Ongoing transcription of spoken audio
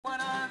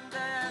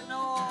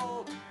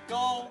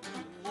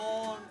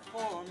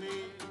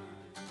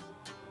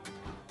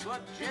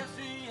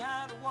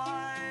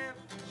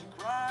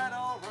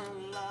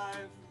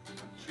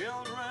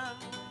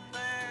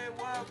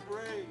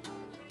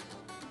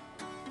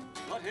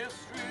But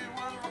history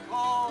will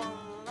record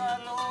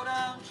that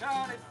low-down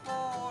Charlie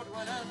Ford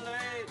went and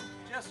laid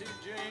Jesse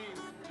James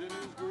in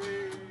his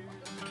grave.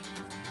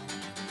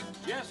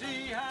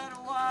 Jesse had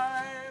a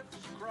wife,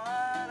 she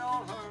cried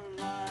all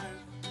her life.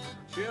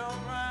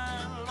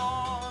 Children,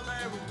 Lord,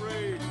 they were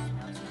brave.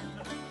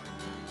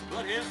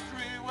 But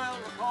history will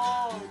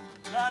record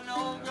that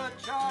no good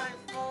Charlie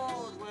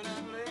Ford went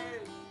and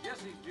laid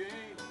Jesse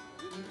James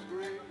in his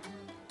grave.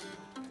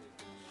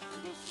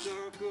 The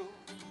circle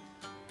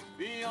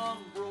be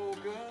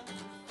unbroken,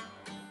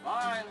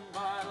 by and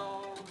by,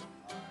 Lord,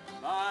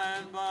 by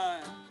and by.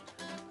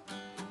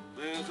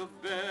 There's a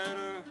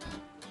better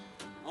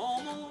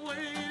home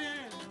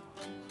awaiting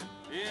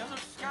in the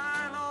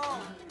sky,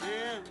 Lord,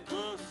 in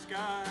the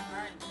sky.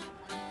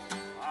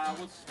 I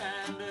was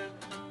standing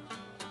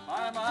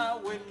by my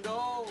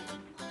window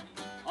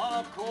on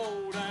a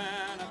cold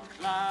and a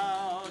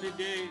cloudy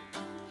day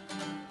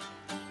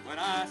when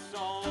I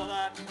saw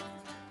that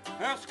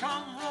hearse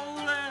come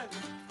rolling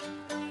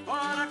for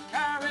to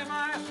carry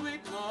my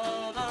sweet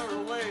mother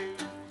away.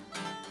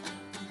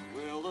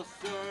 Will the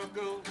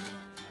circle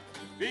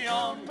be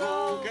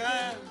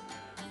unbroken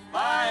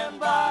by and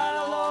by,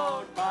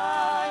 Lord,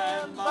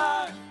 by and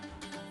by?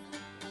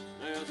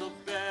 There's a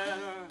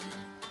better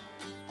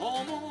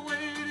home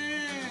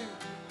awaiting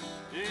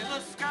in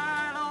the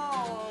sky,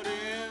 Lord,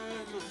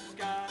 in the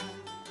sky.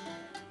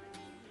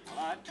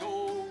 I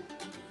told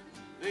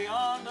the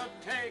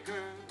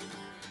undertaker,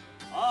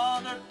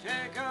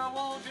 Undertaker,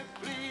 won't you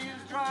please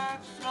drive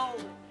slow?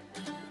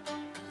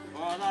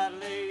 For that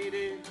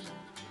lady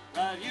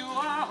that you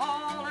are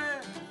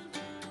hauling,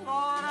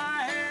 Lord,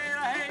 I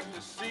hate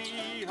to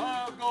see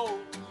her go.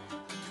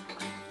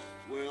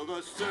 Will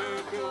the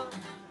circle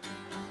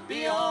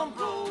be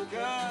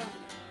unbroken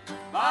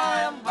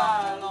by and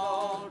by,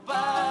 Lord,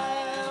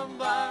 by and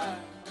by?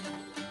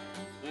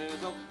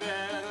 There's a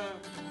better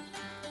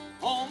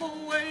home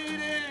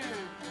awaiting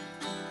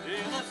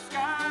in the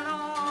sky,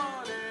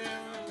 Lord,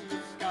 in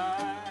the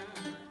sky.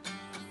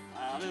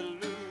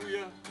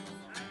 Hallelujah,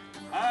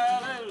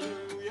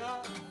 hallelujah,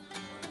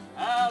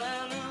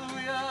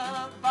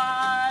 hallelujah,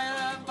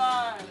 by and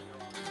by.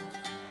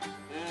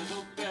 There's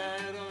a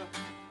better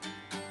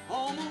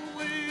home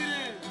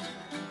awaiting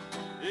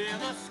in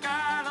the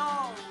sky,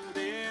 Lord,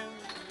 in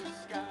the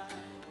sky.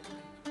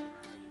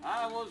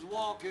 I was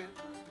walking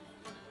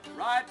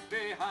right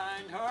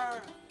behind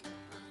her,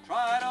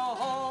 try to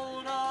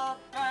hold up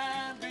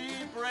and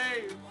be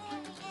brave,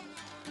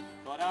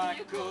 but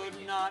I could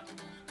not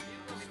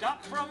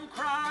stop from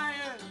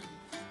crying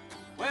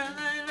when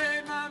they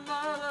laid my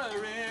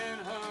mother in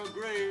her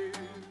grave.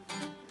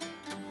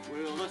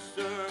 Will the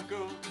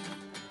circle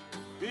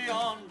be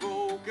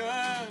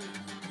unbroken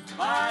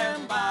by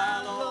and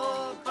by,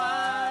 Lord,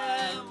 by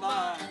and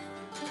by?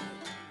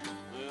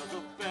 There's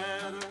a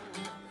better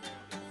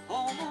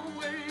home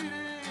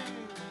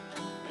awaiting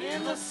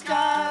in the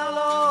sky,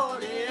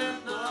 Lord,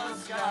 in the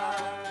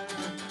sky.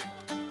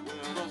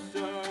 Will the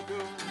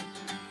circle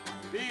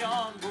be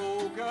unbroken